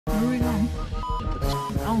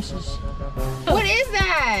ounces. What is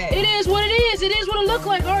that? It is what it is. It is what it look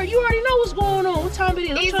like. All right, you already know what's going on. What time it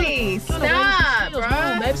is? Ezee, stop,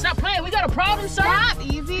 bro. Baby, stop playing. We got a problem, sir. Stop,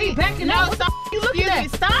 Ezee. He backing out. What the f you looking at?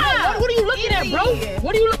 Stop. What are you looking at, bro?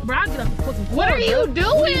 What are you looking? Bro, I get up the fucking floor. What are you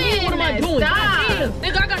doing? What am I doing? Stop. Damn.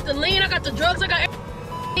 Nigga, I got the lean. I got the drugs. I got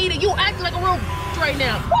everything. You acting like a real right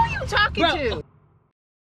now. Who are you talking to?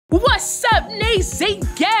 What's up, Ezee?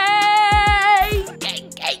 Gay!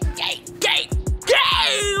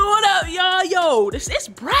 What up, y'all? Yo, it's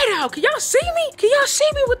bright out. Can y'all see me? Can y'all see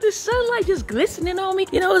me with the sunlight just glistening on me?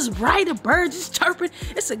 You know, it's bright, the birds just chirping.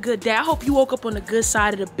 It's a good day. I hope you woke up on the good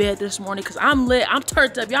side of the bed this morning, because I'm lit. I'm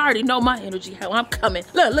turned up. Y'all already know my energy, how I'm coming.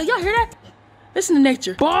 Look, y'all hear that? Listen to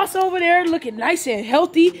nature. Boss over there looking nice and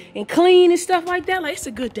healthy and clean and stuff like that. Like, it's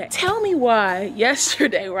a good day. Tell me why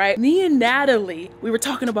yesterday, right? Me and Natalie, we were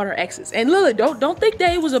talking about our exes. And Lily, don't think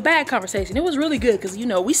that it was a bad conversation. It was really good because, you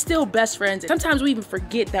know, we still best friends. And sometimes we even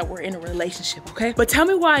forget that we're in a relationship, okay? But tell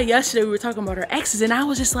me why yesterday we were talking about our exes and I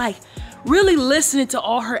was just like, really listening to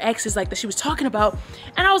all her exes like that she was talking about.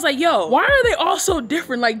 And I was like, yo, why are they all so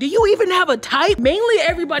different? Like, do you even have a type? Mainly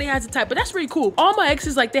everybody has a type, but that's pretty cool. All my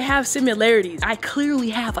exes, like, they have similarities. I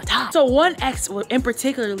clearly have a type. So one ex in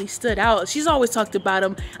particularly stood out. She's always talked about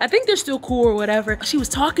him. I think they're still cool or whatever. She was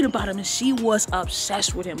talking about him and she was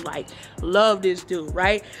obsessed with him. Like, love this dude,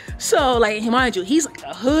 right? So, like, mind you, he's like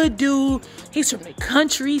a hood dude. He's from the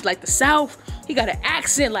country, like the South. He got an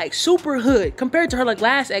accent like super hood compared to her like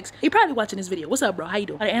last ex. He probably watching this video. What's up, bro? How you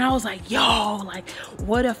doing? And I was like, yo, like,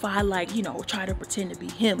 what if I like, you know, try to pretend to be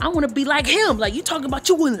him? I want to be like him. Like, you talking about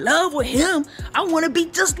you in love with him. I want to be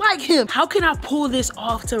just like him. How can I pull this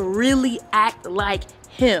off to really act like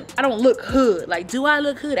him? I don't look hood. Like, do I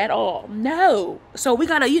look hood at all? No. So we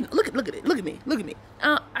gotta, you know, look at it. Look at me.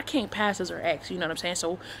 I can't pass as her ex, you know what I'm saying?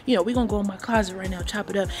 So, you know, we gonna go in my closet right now, chop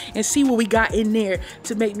it up, and see what we got in there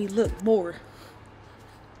to make me look more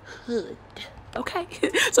hood. Okay?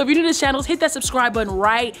 So if you're new to this channel, hit that subscribe button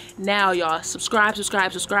right now, y'all. Subscribe.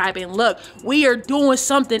 And look, we are doing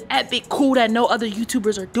something epic cool that no other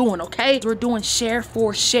YouTubers are doing, okay? We're doing share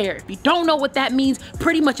for share. If you don't know what that means,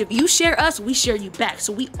 pretty much if you share us, we share you back.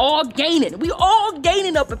 So we all gaining. We all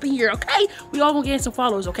gaining up in here, okay? We all gonna gain some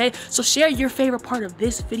followers, okay? So share your favorite part of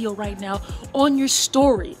this video right now on your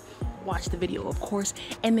story. Watch the video, of course,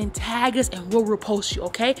 and then tag us and we'll repost you,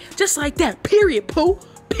 okay? Just like that, period, poo.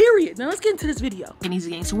 Period. Now let's get into this video. And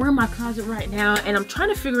Ezee gang, so we're in my closet right now and I'm trying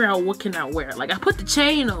to figure out what can I wear. Like, I put the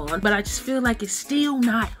chain on, but I just feel like it's still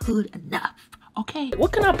not hood enough. Okay,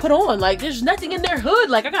 what can I put on? Like, there's nothing in their hood.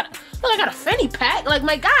 Like, I got a fanny pack. Like,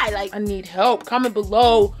 my guy, like, I need help. Comment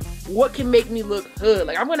below what can make me look hood.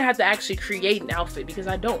 Like, I'm gonna have to actually create an outfit because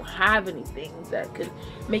I don't have anything that could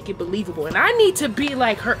make it believable. And I need to be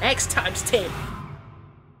like her ex times 10.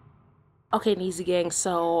 Okay, Ezee gang,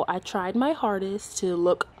 so I tried my hardest to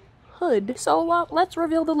look hood. So let's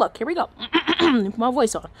reveal the look. Here we go. Put my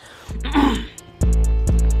voice on.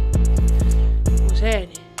 What's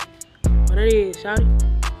happening? What it is, shawty?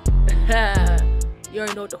 You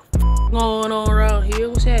already know what the f going on around here.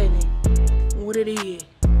 What's happening? What it is?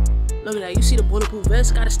 Look at that. You see the bulletproof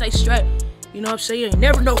vest? Gotta stay strapped. You know what I'm saying? You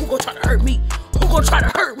never know who gonna try to hurt me. Who gonna try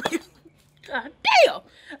to hurt me? God damn!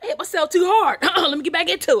 I hit myself too hard. Let me get back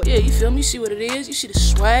into it. Yeah, you feel me? You see what it is? You see the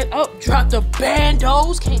swag? Oh, drop the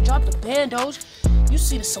bandos. Can't drop the bandos. You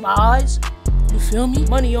see the slides? You feel me?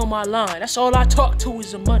 Money on my line. That's all I talk to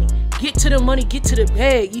is the money. Get to the money, get to the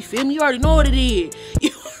bag. You feel me? You already know what it is.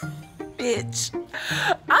 Bitch.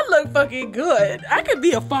 I look fucking good. I could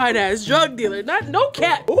be a fine-ass drug dealer. No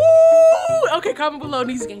cap. Ooh! Okay, comment below.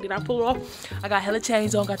 Ezee gang, did I pull it off? I got hella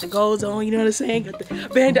chains on, got the golds on, you know what I'm saying? Got the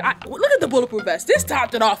band. Look at the bulletproof vest. This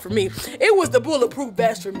topped it off for me. It was the bulletproof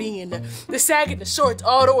vest for me and the sag and the shorts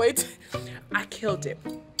all the way to... I killed it.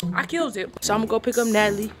 So I'm gonna go pick up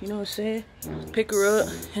Natalie, you know what I'm saying? Pick her up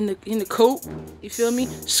in the coupe, you feel me?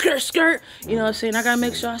 Skirt, you know what I'm saying? I gotta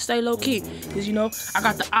make sure I stay low key, cause you know, I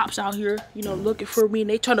got the ops out here, you know, looking for me and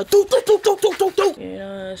they trying to do. You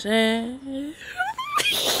know what I'm saying?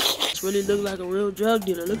 This really look like a real drug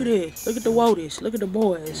dealer. Look at this, look at the Woties, look at the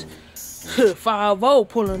boys. 5-0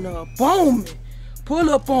 pulling up, boom! Pull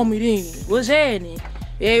up on me then. What's happening?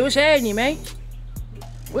 Hey, what's happening, man?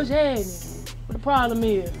 What's happening? What the problem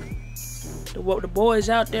is? The boys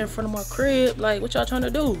out there in front of my crib, like, what y'all trying to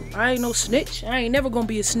do? I ain't no snitch. I ain't never gonna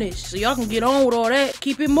be a snitch. So y'all can get on with all that.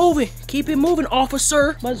 Keep it moving,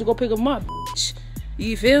 officer. Might as well go pick up my bitch.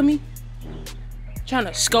 You feel me? Trying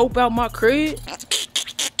to scope out my crib.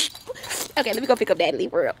 Okay, let me go pick up Natalie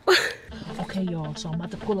for real. Okay, y'all, so I'm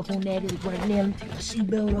about to pull up on Natalie right now. Let me take my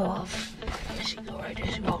seatbelt off. There she go right there.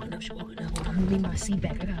 She walking up. I'm gonna leave my seat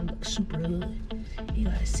back. I gotta look super hood. You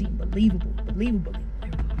gotta see believable.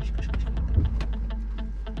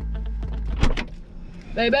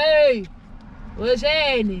 Baby, what's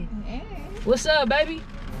happening? Hey. What's up, baby?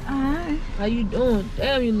 Hi. How you doing?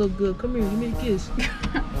 Damn, you look good. Come here, give me a kiss.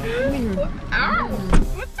 Come here. Ow.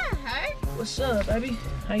 What the heck? What's up, baby?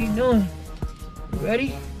 How you doing? You ready?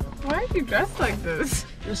 Why are you dressed like this?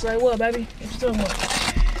 Just like what, baby? What you talking about?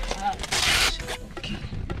 Okay,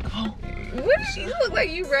 go. What do you look like?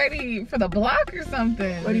 You ready for the block or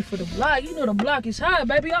something? Ready for the block? You know the block is high,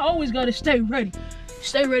 baby. I always gotta stay ready.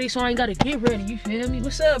 Stay ready so I ain't gotta get ready, you feel me?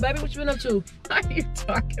 What's up, baby? What you been up to? Why are you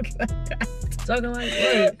talking like that? Talking like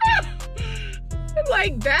what?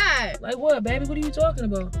 Like that. Like what, baby? What are you talking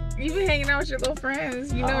about? You be hanging out with your little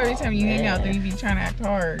friends. You know every time you hang out, then you be trying to act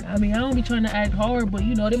hard. I mean, I don't be trying to act hard, but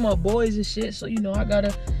you know, them my boys and shit, so you know, I got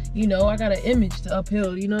an image to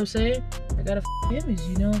uphill, you know what I'm saying? I got a image,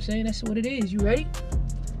 you know what I'm saying? That's what it is. You ready?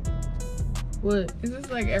 What? Is this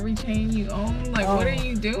like every chain you own? Like, what are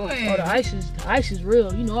you doing? Oh, the ice is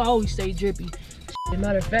real. You know, I always stay drippy. As a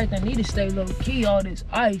matter of fact, I need to stay low key, all this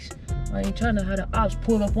ice. I ain't trying to have the ops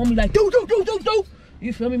pull up on me like, do.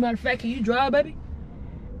 You feel me? Matter of fact, can you drive, baby?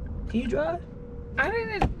 Can you drive? I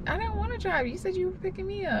didn't want to drive. You said you were picking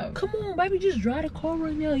me up. Come on, baby, just drive the car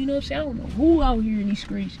right now. You know what I'm saying? I don't know who out here in these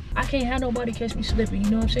streets. I can't have nobody catch me slipping.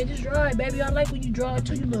 You know what I'm saying? Just drive, baby. I like when you drive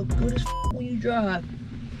too. You look good as when you drive.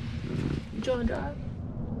 You trying to drive?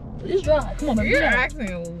 Just drive. Come on, baby. You're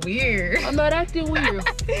acting weird. I'm not acting weird.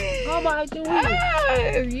 How am I acting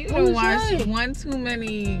weird? You done watched one too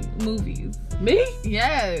many movies. Me?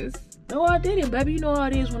 Yes. No, I didn't, baby. You know how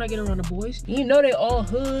it is when I get around the boys. You know they all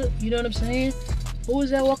hood. You know what I'm saying? Who is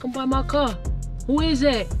that walking by my car? Who is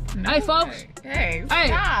that? No hey, folks. Hey,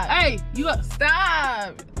 stop. Hey, you got...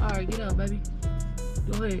 Stop. All right, get out, baby.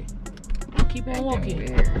 Go ahead. Keep on walking.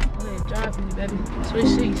 Go ahead, drive for me, baby. Switch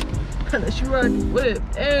seats. Unless you ride the whip.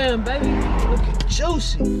 Damn, baby. Looking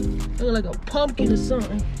juicy. Looking like a pumpkin or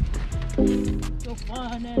something. Go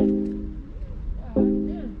find that.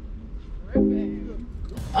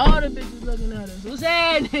 All the bitches looking at us. What's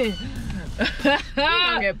happening? You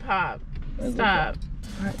gonna get popped. Stop.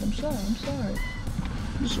 Alright, I'm sorry.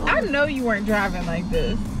 I know you weren't driving like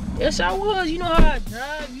this. Yes, I was. You know how I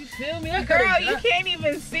drive. You feel me? Girl, you can't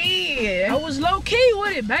even see it. I was low key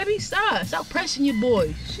with it, baby. Stop pressing your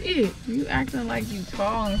boy. Shit. You acting like you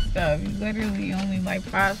tall and stuff. You literally only like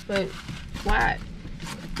 5 foot flat.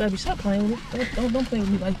 Baby, stop playing with me. Don't play with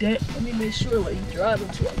me like that. Let me make sure what you driving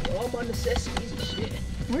to. I know all my necessities and shit.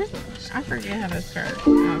 I forget how to start.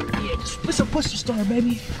 Okay. Yeah, just push the start,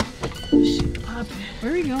 baby. Shit popping.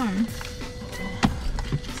 Where are we going?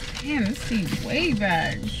 Man, this seat way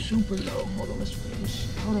back. Super low. Hold on, let's finish.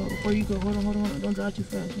 Hold on, before you go. Hold on. Don't drive too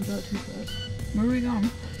fast. Where are we going?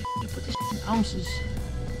 Put this in ounces.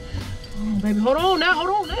 Oh, baby, hold on now.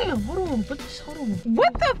 Put this, hold on.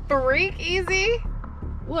 What the freak, Ezee?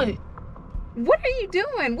 What? What are you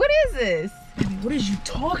doing? What is this? Baby, what is you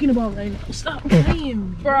talking about right now? Stop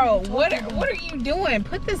playing. Bro, what are you doing?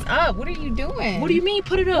 Put this up. What are you doing? What do you mean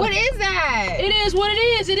put it up? What is that? It is what it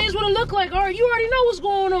is. It is what it look like. All right, you already know what's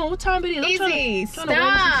going on. What time it is? Ezee, stop,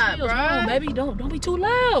 bro. Come on, baby. Don't be too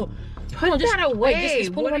loud. Put that away.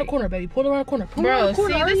 Just pull around the corner, baby. Pull around the corner. Bro,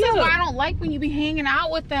 see, this is why I don't like when you be hanging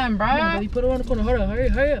out with them, bro. Come on, baby. Put around the corner. Hold on.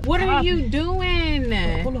 Hurry up. What are you doing?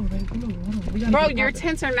 Pull over, baby. Hold on. Bro, your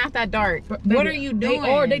tints are not that dark. Baby, what are you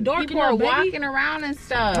doing? They dark People are walking around and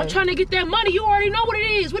stuff. I'm trying to get that money. You already know what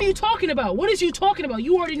it is. What are you talking about? What is you talking about?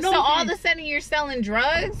 You already know. So all of a sudden you're selling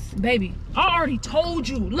drugs? Baby, I already told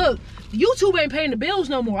you. Look, YouTube ain't paying the bills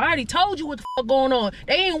no more. I already told you what the fuck going on.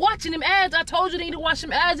 They ain't watching them ads. I told you they need to watch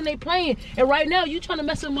them ads and they playing. And right now you trying to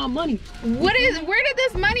mess up my money. Where did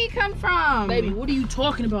this money come from? Baby, what are you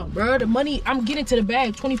talking about, bro? The money, I'm getting to the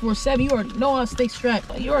bag 24/7. You already know I stay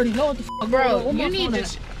strapped. You already know what the fuck. Bro, you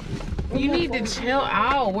need to chill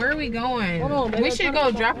out. Where are we going? Hold on, baby. We should go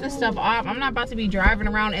drop this stuff off. I'm not about to be driving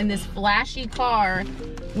around in this flashy car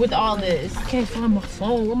with all this. I can't find my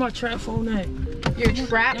phone. Where my trap phone at? Your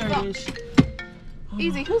trap phone? It is.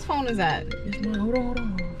 Ezee, whose phone is that? It's mine. Hold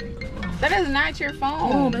on. That is not your phone.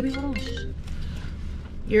 Hold on, baby. Hold on.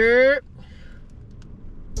 Yerp.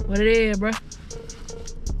 What it is, bro?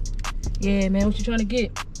 Yeah, man. What you trying to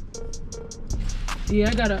get? Yeah,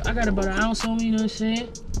 I got about an ounce on me. You know what I'm saying?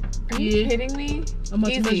 Are you kidding me? I'm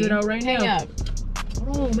about to measure it out right now. Hang up.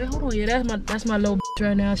 Hold on, man. Hold on. Yeah, that's my little bitch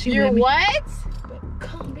right now. You're what?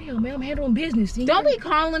 Calm down, man. I'm handling business. Don't be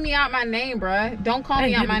calling me out my name, bruh. Don't call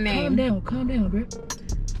me out my name. Calm down, bro.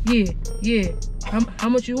 Yeah. How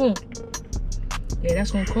much you want? Yeah,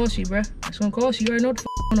 that's gonna cost you, bro. That's gonna cost you. You already know what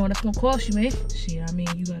the No, that's gonna cost you, man. Shit, I mean,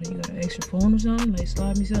 you got an extra phone or something? Like,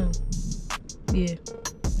 slide me something. Yeah.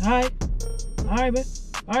 Alright, bro.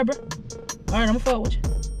 Alright, bro. Alright, I'ma fuck with you.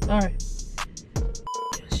 Alright.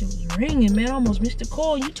 That shit was ringing, man. I almost missed the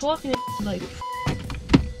call. You talking like,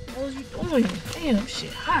 what was you doing? Damn,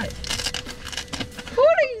 shit hot. Who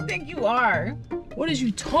do you think you are? What is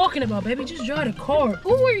you talking about, baby? Just drive the car.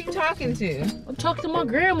 Who are you talking to? I'm talking to my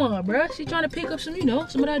grandma, bruh. She trying to pick up some,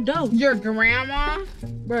 some of that dough. Your grandma?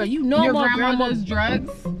 Bruh, you know your my grandma grandma does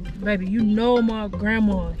drugs? Baby, you know my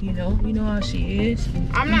grandma, you know how she is.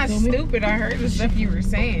 I'm not stupid. I heard the stuff you were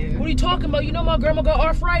saying. What are you talking about? You know my grandma got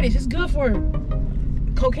arthritis. It's good for her.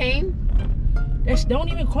 Cocaine? Don't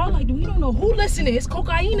even call like that. We don't know who listening. It's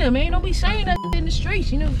cocaine, man. Don't be saying that in the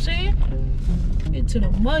streets. You know what I'm saying? Get to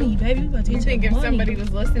the money, baby. We about to get to the money. You think if somebody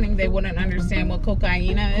was listening, they wouldn't understand what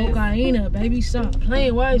cocaine is? Cocaine, baby. Stop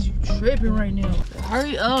playing. Why is you tripping right now?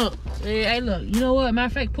 Hurry up. Hey, look. You know what? Matter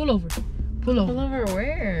of fact, pull over. Pull over. Pull over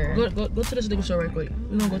where? Go to this liquor store right quick.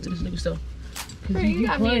 We're gonna go to this liquor store. Bro, you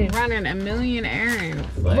got me running a million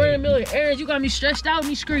errands. Like, running a million errands. You got me stressed out in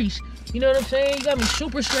these streets. You know what I'm saying? You got me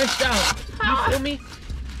super stressed out. You feel me?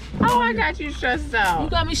 Oh, I got you stressed out. You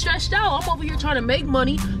got me stressed out. I'm over here trying to make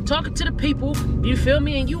money, talking to the people. You feel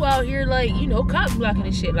me? And you out here like, cop blocking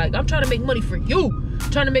and shit. Like, I'm trying to make money for you.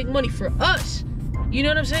 I'm trying to make money for us. You know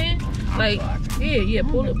what I'm saying? Like, yeah.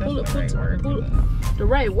 Pull it. The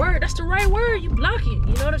right word. That's the right word. You block it. You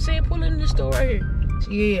know what I'm saying? Pull it in the store right here.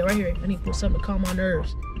 Yeah, right here. I need to put something to calm my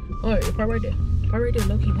nerves. All right, part right there. Part right there,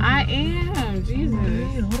 low key. I am. Jesus.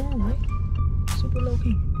 Yeah, hold on, right? Super low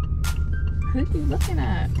key. Who are you looking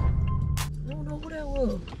at? I don't know who that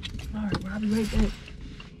was. All right, bro, I'll be right back.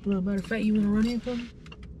 Well, matter of fact, you want to run in for me?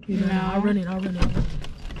 Yeah, no. I'll run in.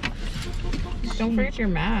 Don't forget your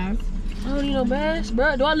mask. I don't need no mask,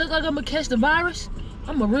 bro. Do I look like I'm going to catch the virus?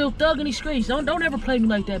 I'm a real thug in these streets. Don't ever play me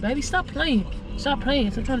like that, baby. Stop playing. Stop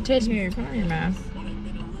trying to test me. Here, put on your mask.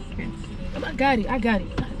 Here. I got it.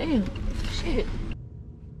 God damn. Shit.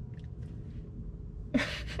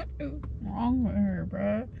 What's wrong with her,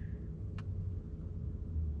 bro?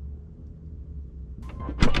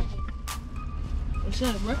 What's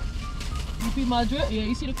up, bro? You see my drip? Yeah,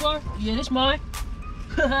 you see the car? Yeah, this mine.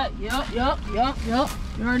 Yup. You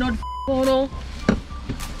already know what the going on.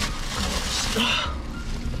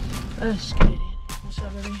 Let's get it. What's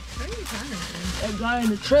up, baby? What are you talking about? That guy in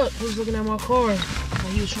the truck was looking at my car.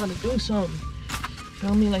 Like he was trying to do something.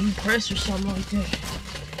 Feel me? Like he pressed or something like that.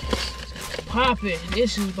 Pop it.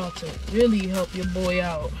 This is about to really help your boy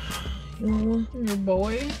out. You know what? Your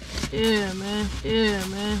boy? Yeah, man.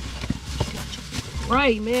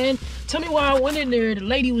 Right, man. Tell me why I went in there. The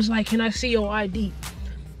lady was like, "Can I see your ID?"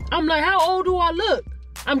 I'm like, "How old do I look?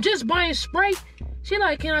 I'm just buying spray." She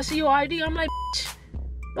like, "Can I see your ID?" I'm like,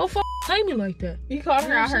 "Don't play me like that." You called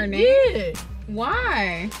her out her name? Yeah.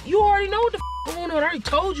 Why? You already know what the going on. I already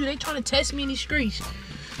told you. They trying to test me in these streets.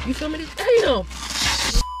 You feel me? Damn.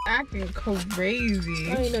 Acting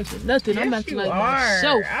crazy. I ain't acting nothing. Yes, I'm acting like are.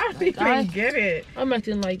 myself. I don't even get it. I'm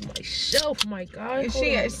acting like myself, my guy.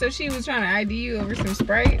 So she was trying to ID you over some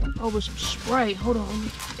Sprite? Over some Sprite. Hold on. Let me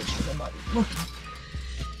make sure nobody looking.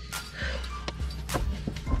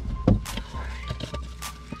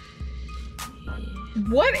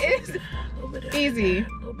 What is Ezee?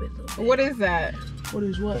 What is that? What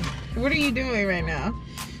is what? What are you doing right now?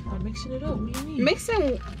 I'm mixing it up. What do you mean?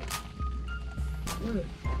 Mixing? What?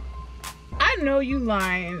 I know you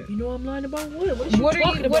lying. You know I'm lying about what? What is you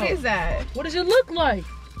talking about? What is that? What does it look like?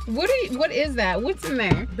 What is that? What's in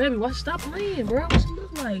there? Baby, stop playing, bro. What's it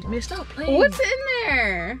look like? Man, stop playing. What's in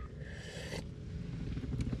there?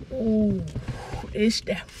 Oh, it's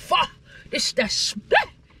that It's that splat.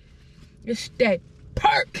 It's that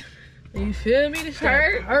perk. You feel me? This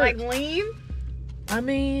perk? Like lean? I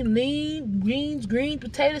mean, lean, greens,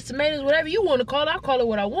 potatoes, tomatoes, whatever you want to call it. I'll call it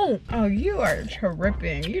what I want. Oh, you are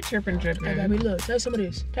tripping. You tripping. I mean, look, tell you some of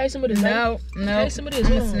this. No. Tell you some of this.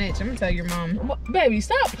 I'm a snitch. I'm gonna tell your mom. Baby,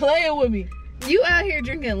 stop playing with me. You out here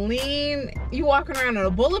drinking lean. You walking around in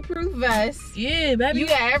a bulletproof vest. Yeah, baby. You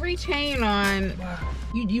got every chain on. Wow.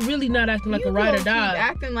 You really not acting like a ride or die. You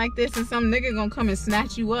acting like this and some nigga gonna come and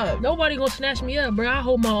snatch you up. Nobody gonna snatch me up, bro. I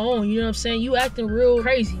hold my own. You know what I'm saying? You acting real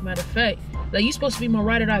crazy, matter of fact. Like, you supposed to be my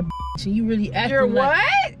ride or die bitch, and you really acting You're like...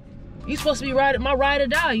 what? You supposed to be my ride or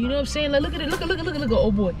die. You know what I'm saying? Like, look at it. Look at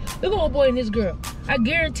old boy. Look at old boy and his girl. I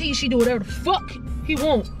guarantee you she do whatever the fuck he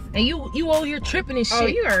want. And you over here tripping and shit. Oh,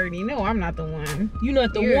 you already know I'm not the one. You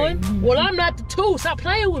not the one? Well, I'm not the two. Stop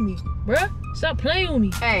playing with me, bruh. Stop playing with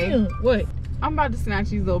me. Hey. Damn. What? I'm about to snatch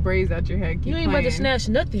these little braids out your head. You ain't about to snatch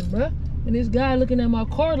nothing, bruh. And this guy looking at my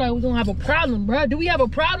car like we don't have a problem, bruh. Do we have a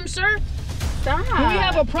problem, sir? Stop. Do we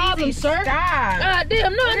have a problem, Ezee, sir? Stop. God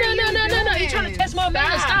damn, no. What are you You trying to test my doing?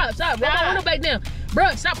 man? Stop. Roll my window back down.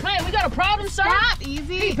 Bruh, stop playing. We got a problem, sir. Stop, Ezee.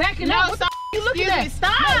 He backing no, up. What stop. the you looking Excuse at? me,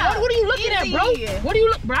 stop. No, what are you looking at, bro? Ezee. What are you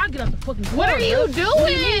look? Bro, I get out the fucking car. What are you bro.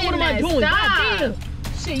 doing? What am I doing? Stop. God damn.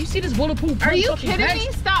 Shit, you see this bulletproof? Are you fucking kidding back?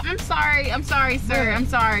 me? Stop. I'm sorry, sir. Bro. I'm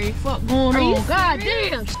sorry. Fuck going Are you on? God serious?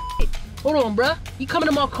 damn. Shit. Hold on, bruh. You coming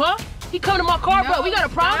to my car? He coming to my car, No, bro. We got a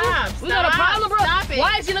problem. stop, We got a problem, bro. stop it.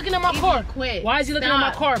 Why is he looking at my Ezee, car? quit. Why is he looking at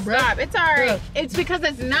my car, bro? Stop. It's alright. Bruh. It's because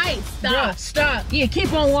it's nice. Stop. Bruh, stop. Yeah,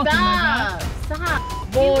 keep on walking, my guy.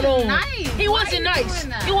 Stop. Going He was on. nice. He Why wasn't are you nice. doing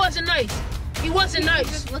that? He wasn't nice. He wasn't He was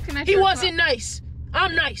nice. just looking at He your wasn't nice.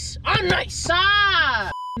 I'm nice. I'm nice.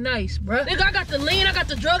 Stop. Nice, bro. Nigga, I got the lean, I got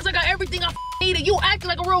the drugs, I got everything I needed. You acting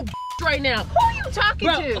like a real right now. Who are you talking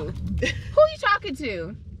Bro. to? Who are you talking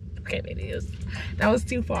to? Okay, it is. That was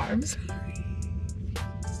too far. I'm sorry.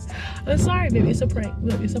 I'm sorry, baby. It's a prank.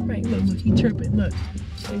 Look, it's a prank. Look, he tripping. Look.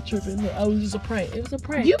 He tripping. Look, I was just a prank. It was a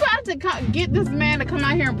prank. You about to get this man to come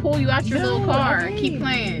out here and pull you out your No, little car. I ain't. Keep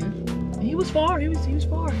playing. He was far. He was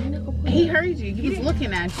far. He never played. He heard you. He was didn't.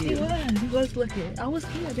 looking at He you. was looking. I was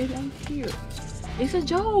here, baby. I'm here. It's a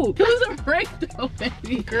joke. It was a prank, though,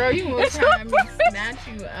 baby. Girl, you was It's trying to a make me snatch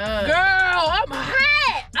you up. Girl, I'm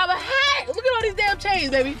hot. I'm hot. Look at all these damn chains,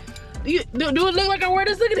 baby. Do it look like I wear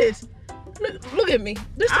this? Look at this. Look at me.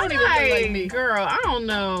 This don't I'm even look like me. Girl, I don't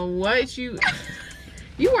know what you...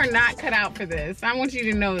 You were not cut out for this. I want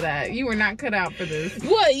you to know that. You were not cut out for this.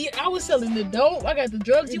 What? I was selling the dope. I got the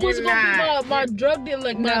drugs. You wasn't gonna be my drug dealer,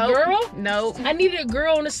 like my girl? Nope. I needed a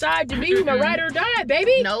girl on the side to be my ride or die,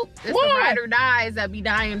 baby. Nope. It's Why? the ride or dies that be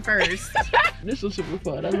dying first. This was super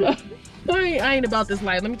fun. I love it. I ain't about this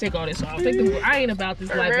life. Let me take all this off. I ain't about this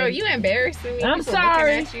life. Girl, baby. you embarrassing me. I'm People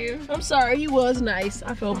sorry. looking at you. I'm sorry. He was nice.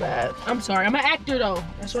 I feel bad. I'm sorry. I'm an actor though.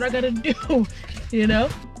 That's what I gotta do. You know?